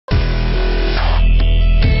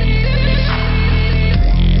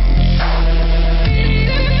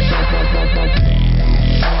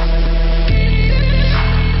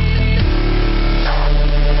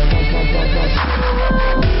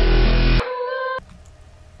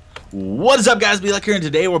What is up, guys? Be like here, and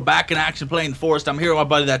today we're back in action playing the forest. I'm here with my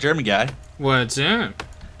buddy, that German guy. What's up?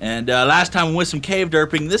 And last time we went some cave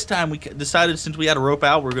derping. This time we decided, since we had a rope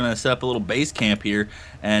out, we're gonna set up a little base camp here.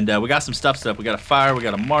 And we got some stuff set up. We got a fire, we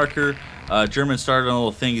got a marker. German started on a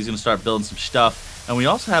little thing. He's gonna start building some stuff. And we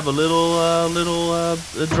also have a little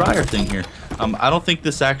dryer thing here. I don't think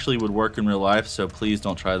this actually would work in real life, so please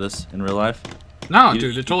don't try this in real life. No,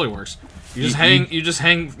 dude, it totally works. You just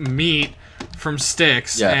hang meat from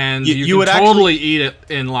sticks, and you can totally eat it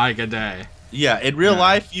in like a day. Yeah, in real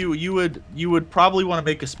life, you would probably want to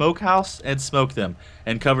make a smokehouse and smoke them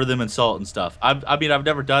and cover them in salt and stuff. I mean, I've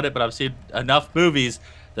never done it, but I've seen enough movies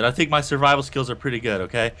that I think my survival skills are pretty good.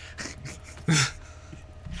 Okay.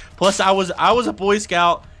 Plus, I was a Boy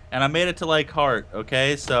Scout and I made it to Lake Hart.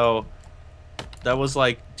 Okay, so that was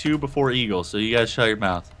like 2 before Eagle. So you guys shut your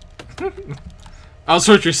mouth.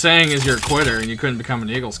 Also, what you're saying is you're a quitter and you couldn't become an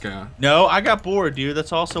Eagle Scout. No, I got bored, dude.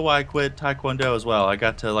 That's also why I quit Taekwondo as well. I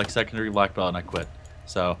got to like secondary black belt and I quit.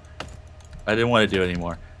 So I didn't want to do it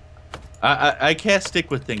anymore. I can't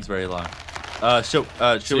stick with things very long. So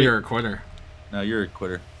you're a quitter. No, you're a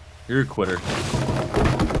quitter. You're a quitter.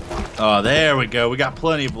 Oh, there we go. We got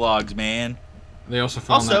plenty of vlogs, man. They also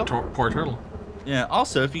found that poor turtle. Yeah.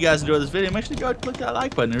 Also, if you guys enjoyed this video, make sure to go ahead and click that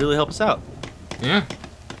like button. It really helps us out. Yeah.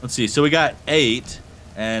 Let's see. So we got 8,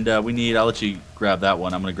 and we need. I'll let you grab that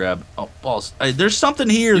one. I'm gonna grab. Oh, balls. There's something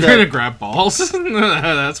here. You're gonna grab balls?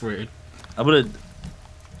 That's weird. I'm gonna.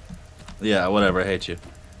 Yeah, whatever. I hate you.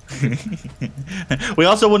 We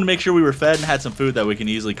also wanted to make sure we were fed and had some food that we can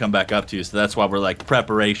easily come back up to. So that's why we're like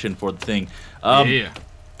preparation for the thing. Yeah.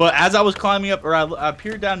 But as I was climbing up, or I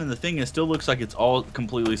peered down in the thing, it still looks like it's all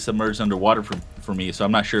completely submerged underwater for me. So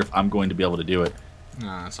I'm not sure if I'm going to be able to do it.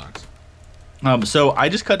 Nah, that sucks. So I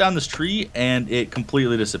just cut down this tree and it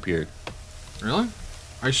completely disappeared. Really?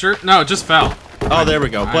 Are you sure? No, it just fell. Oh, there we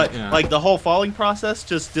go. But like the whole falling process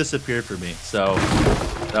just disappeared for me. So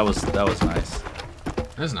that was nice.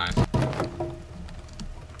 That's nice.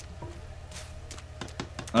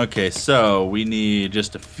 Okay, so we need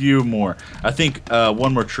just a few more. I think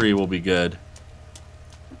one more tree will be good.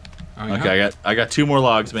 Oh, yeah? Okay, I got 2 more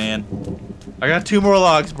logs, man. I got 2 more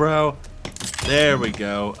logs, bro. There we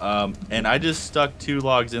go. And I just stuck 2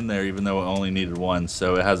 logs in there, even though it only needed 1,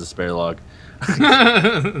 so it has a spare log.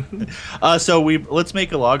 So let's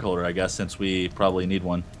make a log holder, I guess, since we probably need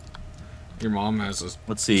one. Your mom has a.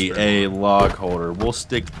 Let's see, a log holder. We'll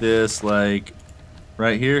stick this like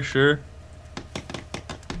right here, sure.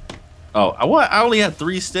 Oh, I only had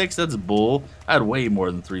 3 sticks. That's bull. I had way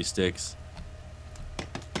more than 3 sticks.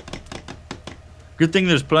 Good thing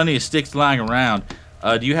there's plenty of sticks lying around.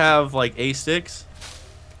 Do you have like 8 sticks?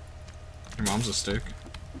 Your mom's a stick.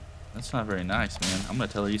 That's not very nice, man. I'm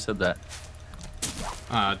gonna tell her you said that.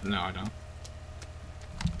 No, I don't.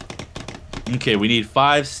 Okay, we need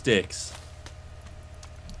 5 sticks.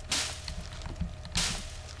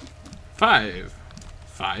 5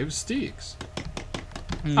 sticks.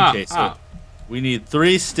 Okay, so we need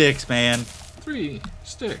 3 sticks, man. 3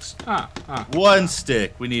 sticks. 1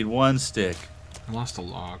 stick. We need 1 stick. I lost a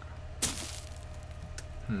log.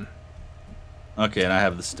 Okay, and I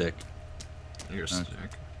have the stick. Your stick.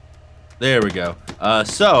 There we go.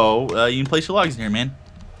 So you can place your logs in here, man.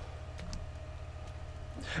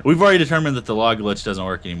 We've already determined that the log glitch doesn't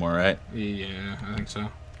work anymore, right? Yeah, I think so.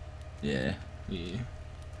 Yeah. Yeah.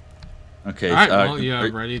 Okay. All right. Well, yeah,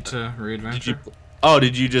 ready to re-adventure.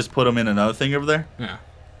 Did you just put them in another thing over there? Yeah.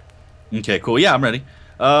 Okay, cool. Yeah, I'm ready.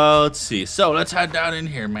 Let's see. So let's head down in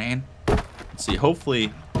here, man. Let's see.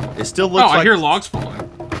 Hopefully, it still looks like. I hear logs falling.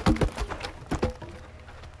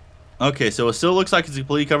 Okay, so it still looks like it's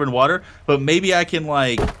completely covered in water, but maybe I can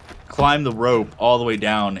like climb the rope all the way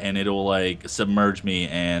down, and it'll like submerge me,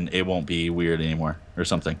 and it won't be weird anymore, or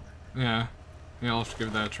something. Yeah. Yeah, I'll have to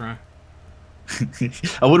give that a try.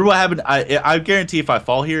 I wonder what happened. I guarantee if I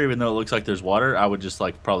fall here, even though it looks like there's water, I would just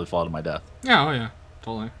like probably fall to my death. Yeah, oh yeah,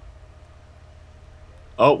 totally.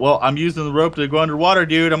 Oh well, I'm using the rope to go underwater,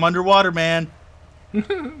 dude. I'm underwater, man.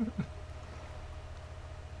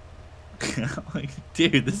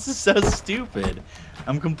 Dude, this is so stupid.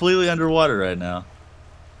 I'm completely underwater right now.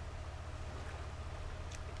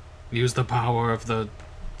 Use the power of the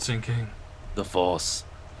sinking. The Force.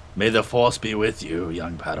 May the Force be with you,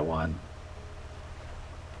 young Padawan.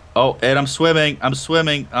 Oh, and I'm swimming. I'm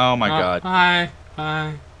swimming. Oh my god. Bye.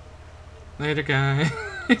 Later, guy.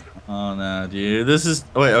 Oh no, dude. This is.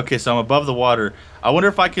 Oh, wait. Okay, so I'm above the water. I wonder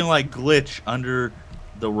if I can like glitch under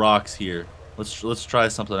the rocks here. Let's try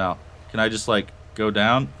something out. Can I just like go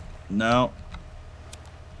down? No.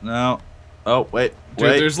 Oh wait.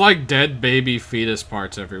 Dude, there's like dead baby fetus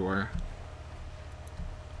parts everywhere.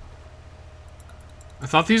 I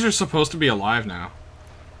thought these are supposed to be alive now.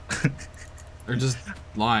 They're just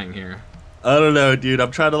lying here. I don't know, dude.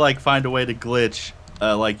 I'm trying to like find a way to glitch,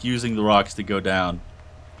 like using the rocks to go down.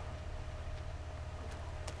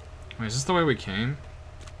 Wait, is this the way we came?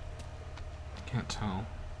 Can't tell.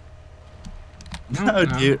 No,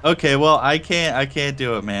 dude. Okay, well, I can't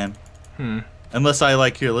do it, man. Unless I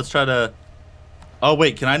like here. Let's try to. Oh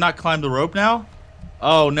wait, can I not climb the rope now?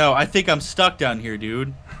 Oh no, I think I'm stuck down here,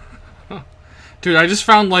 dude. Dude, I just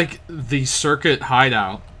found like the circuit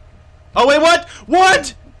hideout. Oh wait, what?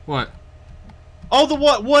 What? What? Oh, the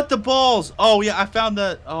what? What the balls? Oh yeah, I found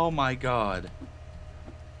that. Oh my god.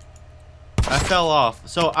 I fell off.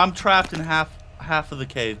 So I'm trapped in half of the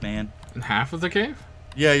cave, man. In half of the cave?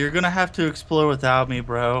 Yeah, you're gonna have to explore without me,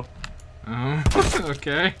 bro. Oh,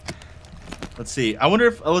 okay. Let's see. I wonder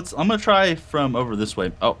if I'm gonna try from over this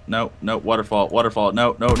way. Oh no, no waterfall, waterfall.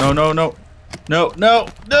 No, no, no, no, no, no, no,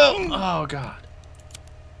 no. Oh god,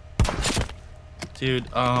 dude.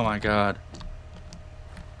 Oh my god.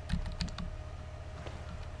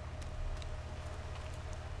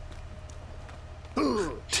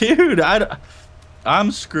 Dude,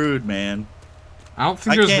 I'm screwed, man. I don't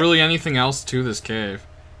think there's really anything else to this cave.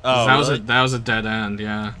 Oh, that was a dead end,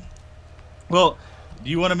 yeah. Well, do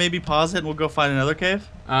you want to maybe pause it and we'll go find another cave?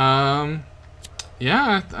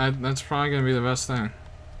 Yeah, that's probably gonna be the best thing.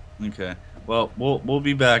 Okay. Well, we'll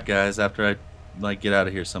be back, guys, after I like get out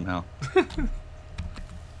of here somehow.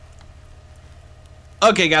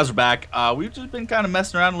 Okay, guys, we're back. We've just been kind of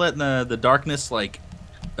messing around, letting the darkness like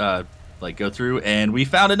go through, and we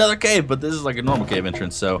found another cave, but this is like a normal cave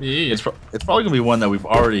entrance, so yeah. it's probably gonna be one that we've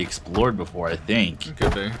already explored before, I think. It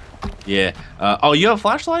could be. Yeah. Oh, you have a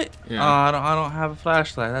flashlight? Yeah. I don't have a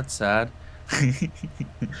flashlight. That's sad.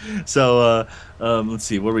 So let's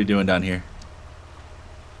see. What are we doing down here?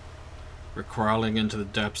 We're crawling into the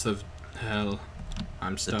depths of hell.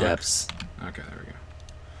 I'm stuck. The depths. Okay, there we go.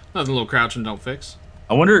 Nothing a little crouch and don't fix.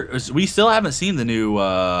 I wonder. We still haven't seen the new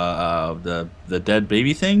the dead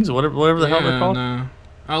baby things, whatever the hell they're called. No.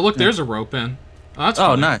 Oh, look, there's a rope in. Oh, that's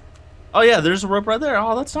funny. Nice. Oh yeah, there's a rope right there.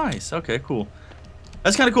 Oh, that's nice. Okay, cool.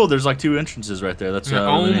 That's kind of cool. There's like 2 entrances right there. That's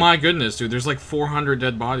oh my goodness, dude. There's like 400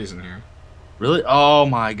 dead bodies in here. Really? Oh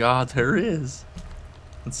my god, there is.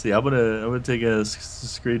 Let's see. I'm gonna take a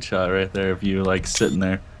screenshot right there of you like sitting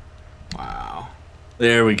there. Wow.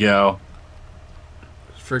 There we go.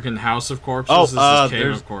 Freaking house of corpses. Oh, this is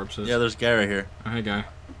cave of corpses. Yeah, there's Gary here. Oh, hey, guy.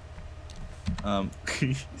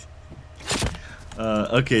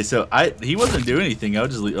 Okay, so he wasn't doing anything. I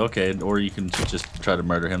would just leave. Okay, or you can just try to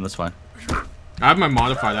murder him. That's fine. I have my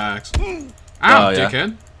modified axe. Ow, yeah.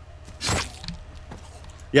 dickhead.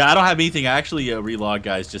 Yeah, I don't have anything. I actually relog,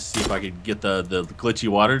 guys, just to see if I could get the glitchy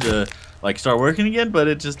water to like start working again, but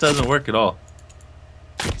it just doesn't work at all.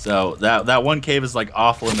 So that one cave is like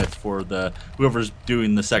off limits for whoever's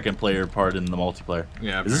doing the second player part in the multiplayer. Yeah.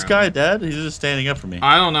 Apparently. Is this guy dead? He's just standing up for me.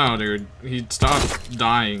 I don't know, dude. He stopped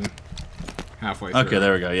dying halfway through. Okay,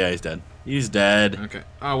 there we go. Yeah, he's dead. He's dead. Okay.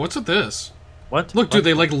 Oh, what's with this? What? Look, dude,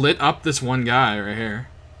 they like lit up this one guy right here.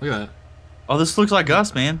 Look at that. Oh, this looks like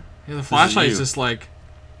us, man. Yeah, the flashlight's just like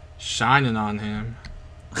shining on him.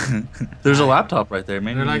 There's a laptop right there,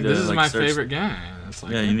 man. They're like, this is my favorite guy. It's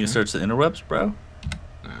like, yeah, you need to search the interwebs, bro.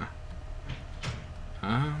 Yeah.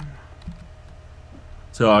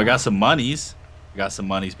 So I got some monies.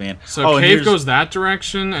 Man. So cave goes that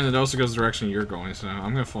direction, and it also goes the direction you're going. So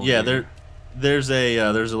I'm gonna follow. Yeah, there's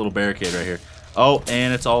a little barricade right here. Oh,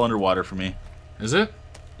 and it's all underwater for me. Is it?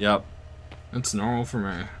 Yep. It's normal for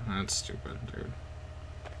me. That's stupid, dude.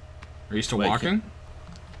 Are you still walking?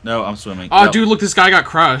 No, I'm swimming. Oh, dude, look, this guy got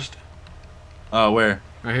crushed. Oh, where?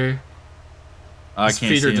 Right here. His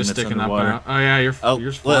feet see are him. just It's sticking underwater. up. Oh yeah, you're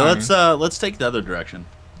flying. Let's take the other direction.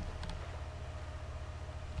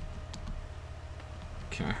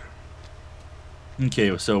 Okay.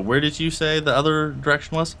 Okay, so where did you say the other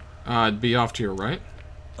direction was? It'd be off to your right.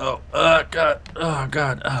 Oh, God. Oh,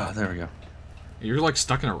 God. Oh, there we go. You're like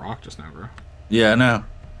stuck in a rock just now, bro. Yeah, I know.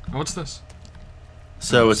 Oh, what's this?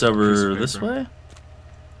 So it's over this way?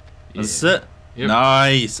 That's it? Yep.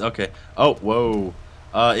 Nice. Okay. Oh, whoa.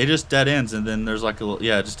 It just dead ends, and then there's like a little...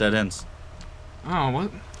 Yeah, it just dead ends. Oh, what?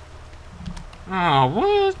 Oh,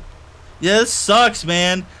 what? Yeah, this sucks,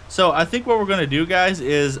 man. So I think what we're gonna do, guys,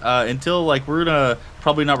 is until like we're gonna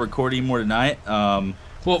probably not record anymore tonight.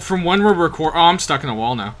 Well, from when we're Oh, I'm stuck in a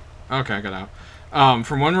wall now. Okay, I got out.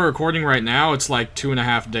 From when we're recording right now, it's like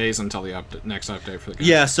 2.5 days until the next update for the game.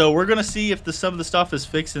 Yeah, so we're gonna see if some of the stuff is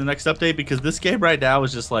fixed in the next update, because this game right now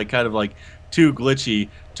is just like kind of like too glitchy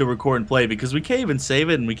to record and play, because we can't even save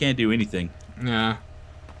it and we can't do anything. Yeah.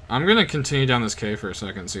 I'm gonna continue down this cave for a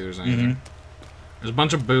second and see if there's anything. There's a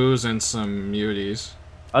bunch of boos and some muties.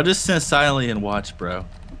 I'll just sit silently and watch, bro.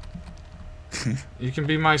 You can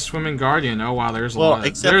be my swimming guardian. Oh wow, there's a Well, lot.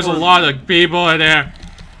 except There's a for- lot of people in there.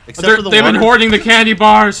 Except for the They've been water- hoarding the candy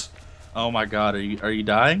bars. Oh my god, are you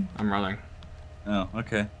dying? I'm running. Oh,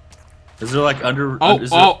 okay. Is there like under? Oh, is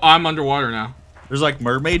there, I'm underwater now. There's like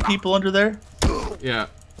mermaid people under there. Yeah,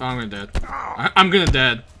 I'm gonna dead. I'm gonna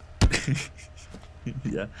dead.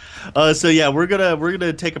 Yeah. So yeah, we're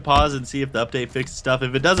gonna take a pause and see if the update fixes stuff.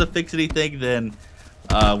 If it doesn't fix anything, then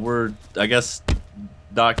we're I guess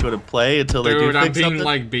not going to play until they do Dude, fix I'm being something.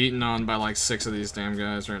 like beaten on by like 6 of these damn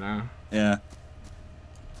guys right now. Yeah.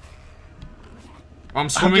 I'm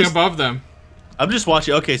swimming just- above them. I'm just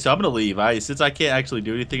watching. Okay, so I'm gonna leave. Since I can't actually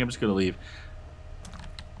do anything, I'm just gonna leave.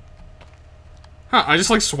 Huh? I just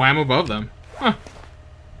like swam above them. Huh.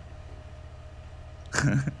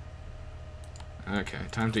 Okay,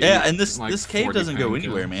 time to eat. Yeah, and this like, this cave 40 doesn't go painkillers.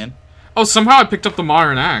 anywhere, man. Oh, somehow I picked up the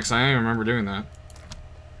modern axe. I don't even remember doing that.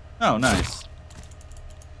 Oh, nice.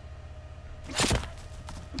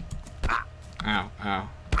 Ow, ow.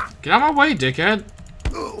 Get out of my way, dickhead.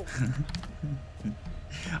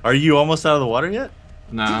 Are you almost out of the water yet?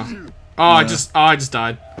 No. Oh, I just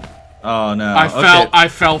died. Oh no. I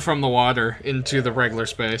fell from the water into the regular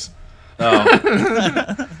space.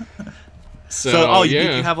 Oh. So, did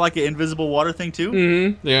yeah. you have like an invisible water thing too?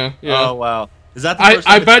 Mm-hmm. Yeah, yeah. Oh wow. Is that the first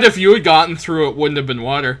I time bet if you had gotten through, it wouldn't have been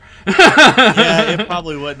water. Yeah, it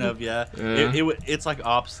probably wouldn't have. Yeah. Yeah. It's like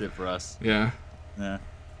opposite for us. Yeah. Yeah.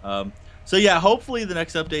 So yeah, hopefully the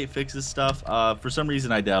next update fixes stuff. For some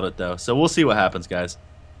reason, I doubt it though. So we'll see what happens, guys.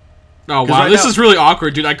 Oh wow, this is really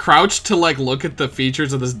awkward, dude. I crouched to like look at the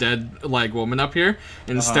features of this dead like woman up here.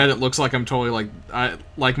 Instead, it looks like I'm totally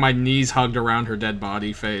like my knees hugged around her dead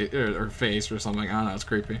body face or something. I don't know. It's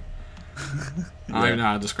creepy. I don't even know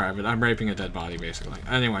how to describe it. I'm raping a dead body, basically.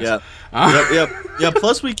 Anyways. Yeah. Yeah.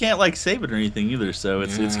 Plus, we can't like save it or anything either, so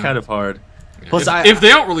it's kind of hard. Yeah. Plus, if they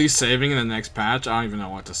don't release saving in the next patch, I don't even know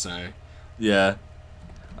what to say. Yeah.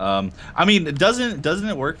 I mean, doesn't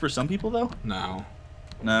it work for some people though? No.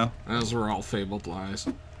 No. Those were all fabled lies.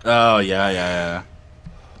 Oh yeah.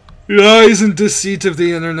 Lies and deceit of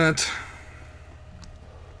the internet.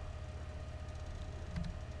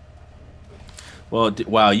 Well,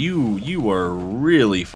 wow, you were really